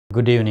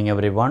Good evening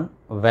everyone.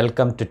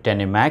 Welcome to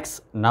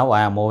TennyMax. Now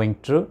I am moving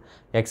to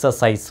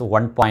exercise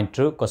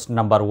 1.2, question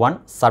number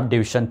 1,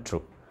 subdivision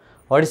 2.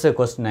 What is the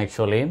question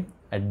actually?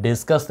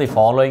 Discuss the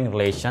following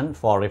relation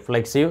for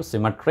reflexive,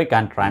 symmetric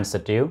and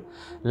transitive.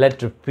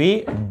 Let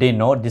P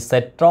denote the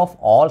set of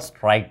all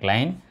straight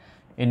line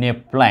in a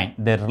plane.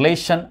 The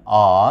relation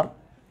are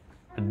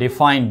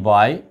defined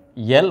by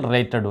L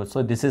related to.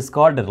 So this is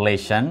called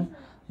relation.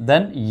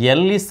 Then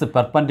L is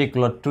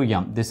perpendicular to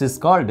M. This is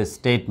called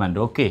statement.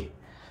 Okay.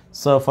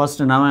 So first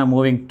now I am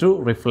moving to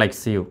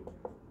reflexive.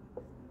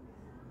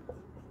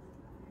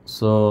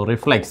 So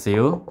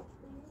reflexive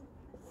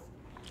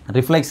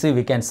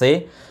we can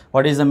say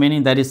what is the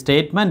meaning, that is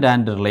statement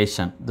and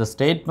relation. The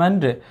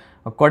statement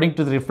according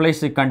to the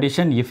reflexive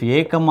condition, if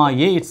A comma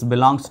A it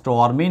belongs to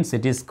R means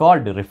it is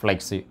called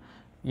reflexive.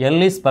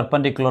 L is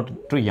perpendicular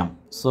to M.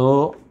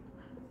 So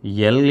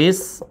L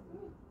is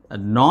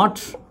not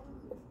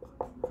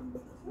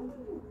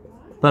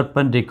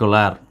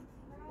perpendicular.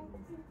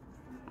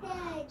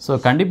 So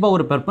கண்டிப்பாக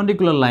ஒரு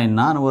perpendicular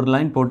லைன்னா ஒரு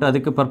line போட்டு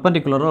அதுக்கு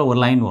பெர்பெண்டிகுலராக ஒரு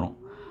line வரும்.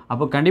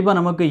 அப்போ கண்டிப்பாக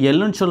நமக்கு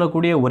எல்லுன்னு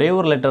சொல்லக்கூடிய ஒரே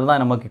ஒரு லெட்டர்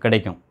தான் நமக்கு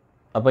கிடைக்கும்.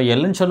 அப்போ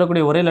எல்லுன்னு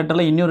சொல்லக்கூடிய ஒரே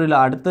லெட்டரில் இன்னொரு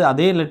அடுத்து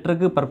அதே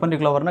லெட்டருக்கு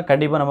பெர்பெண்டிகுலர் வரனா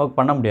கண்டிப்பாக நமக்கு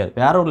பண்ண முடியாது.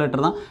 வேற ஒரு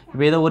லெட்டர் தான்.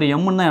 இப்போ இதை ஒரு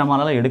எம்னு தான்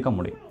நம்மளால் எடுக்க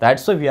முடியும்.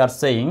 That's why we are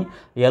saying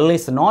L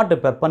is not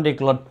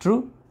perpendicular to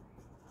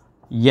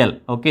L.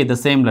 Okay, the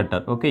same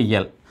letter. Okay,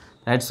 L.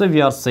 That's why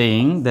we are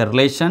saying the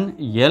relation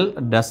L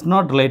does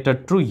not related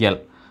to L.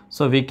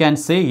 So we can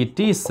say it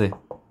is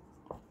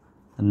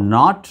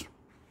not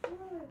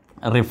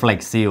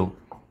reflexive.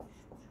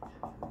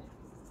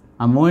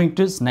 I'm moving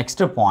to next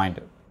point,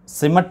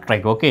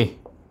 symmetric. Okay,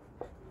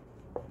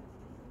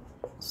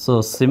 so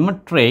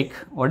symmetric,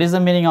 what is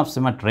the meaning of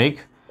symmetric?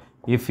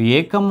 If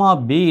A comma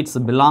B it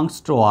belongs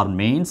to R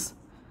means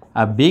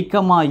B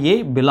comma A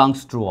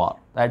belongs to R.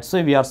 That's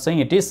why we are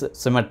saying it is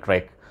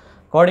symmetric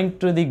according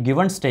to the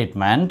given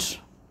statement.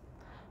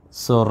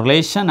 So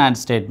relation and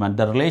statement,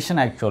 the relation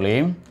actually,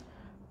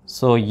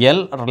 so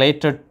L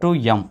related to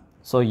M.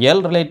 So L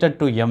related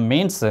to M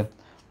means,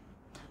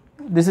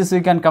 this is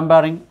we can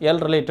comparing L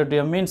related to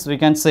M means we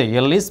can say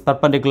L is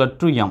perpendicular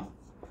to M.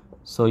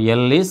 So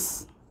L is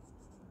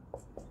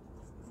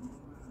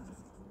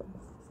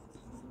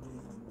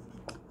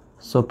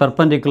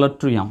perpendicular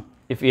to M.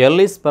 If L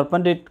is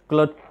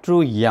perpendicular to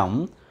M,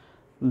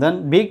 then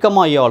B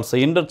comma A also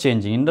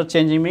interchanging.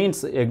 Interchanging means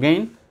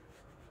again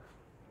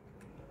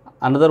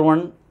another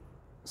one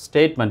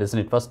statement,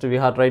 isn't it? First we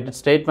have to write it.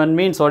 Statement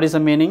means what is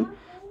the meaning?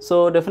 So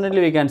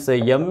definitely we can say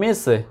M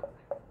is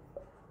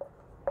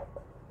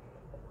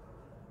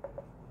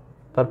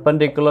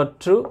perpendicular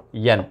to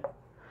N.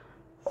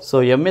 So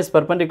M is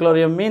perpendicular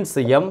to M means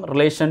M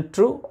relation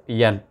to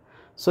N.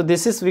 So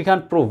this is we can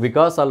prove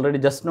because already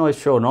just now I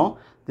show no.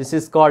 This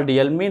is called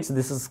L means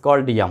this is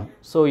called M.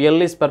 So L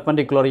is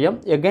perpendicular to M.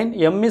 Again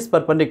M is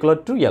perpendicular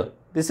to L.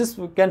 This is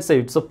we can say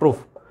it's a proof.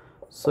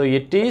 So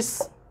it is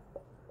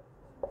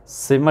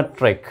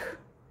symmetric.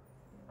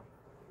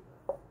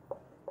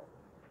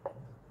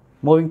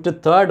 Moving to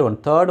third one.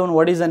 Third one,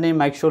 what is the name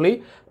actually?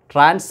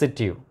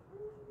 Transitive.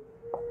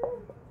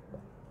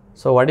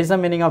 So what is the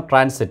meaning of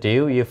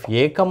transitive? If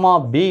A comma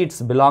B it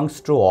belongs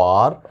to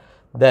R,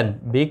 then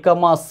B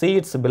comma C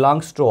it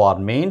belongs to R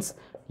means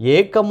A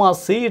comma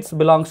C it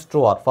belongs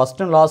to R.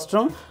 First and last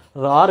one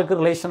R க்கு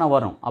relation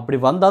வரும். அப்படி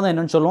வந்தால் தான்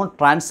என்னன்னு சொல்லுவோம்?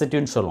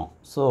 Transitive ன்னு சொல்லுவோம்.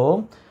 So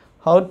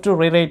how to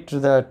rewrite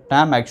the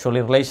term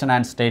actually, relation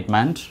and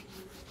statement?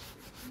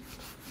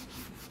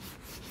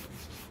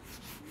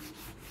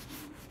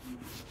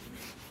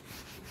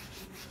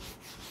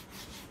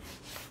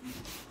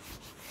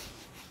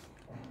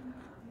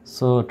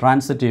 So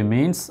transitive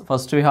means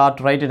first we have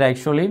to write it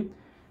actually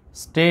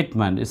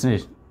statement, isn't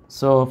it?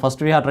 So first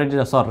we have to write it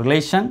as a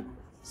relation,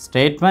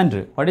 statement.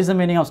 What is the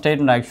meaning of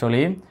statement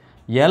actually?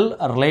 L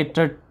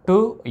related to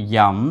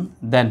M,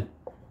 then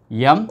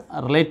M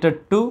related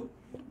to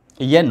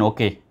N.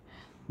 Okay,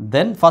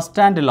 then first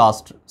and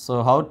last. So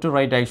how to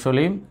write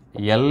actually?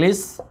 L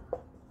is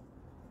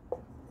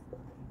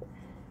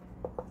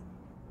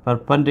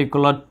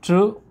perpendicular to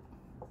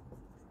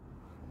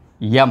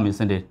M,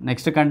 isn't it?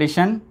 Next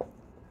condition,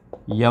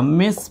 M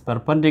is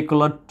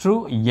perpendicular to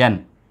N.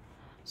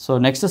 So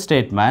next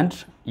statement,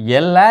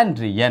 L and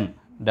N.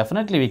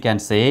 Definitely we can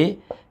say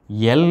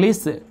L is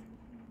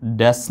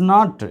does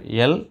not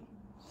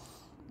perpendicular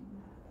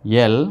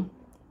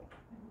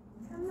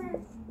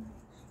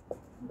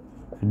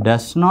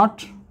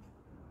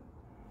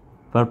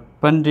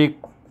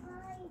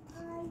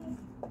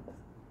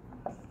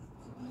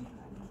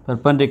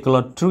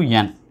to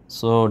N.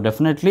 So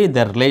definitely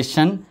the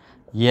relation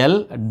L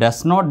does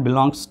not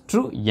belongs to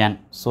N.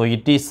 So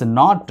it is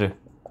not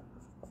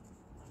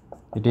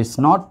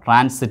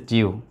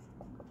transitive.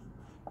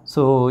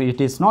 So it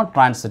is not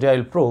transitive. I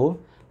will prove.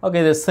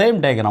 Okay, the same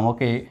diagram.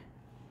 Okay,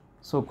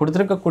 so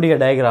கொடுத்திருக்கக்கூடிய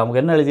diagram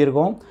என்ன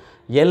எழுதியிருக்கோம்?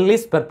 L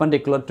is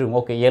perpendicular to M.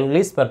 Okay, L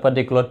is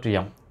perpendicular to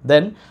M.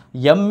 Then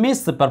M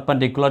is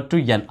perpendicular to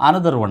N.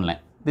 Another one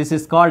line. This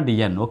is called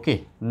N. Okay,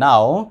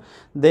 now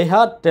they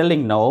are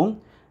telling now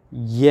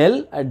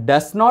L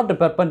does not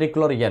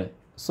perpendicular N.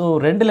 So,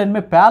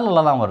 ரெண்டுலயுமே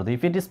parallel தான் வருது.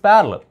 If it is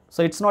parallel, so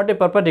it's not a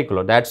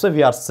perpendicular. That's why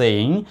we are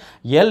saying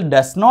L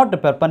does not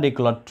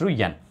perpendicular to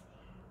N.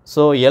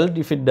 So, L,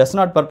 if it does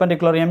not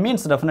perpendicular M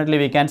means definitely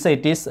we can say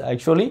it is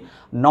actually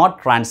not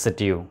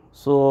transitive.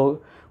 So,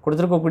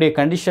 கொடுத்திருக்கக்கூடிய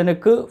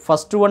கண்டிஷனுக்கு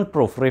first one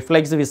proof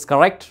reflexive is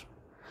correct.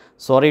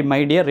 Sorry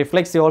my dear,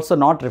 reflexive also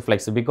not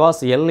reflexive because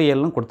L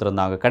னு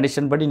கொடுத்திருந்தாங்க.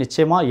 Condition படி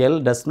நிச்சயமா L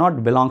does not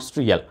belongs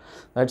to L.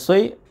 That's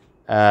why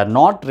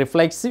not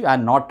reflexive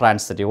and not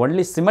transitive.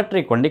 Only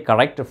symmetric only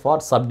correct for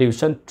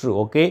subdivision true.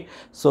 Okay.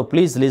 So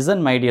please listen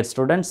my dear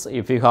students.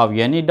 If you have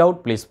any doubt,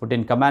 please put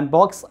in comment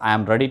box. I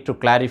am ready to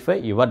clarify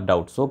your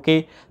doubts. Okay.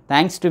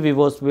 Thanks to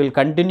viewers. We will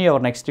continue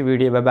our next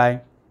video. Bye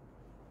bye.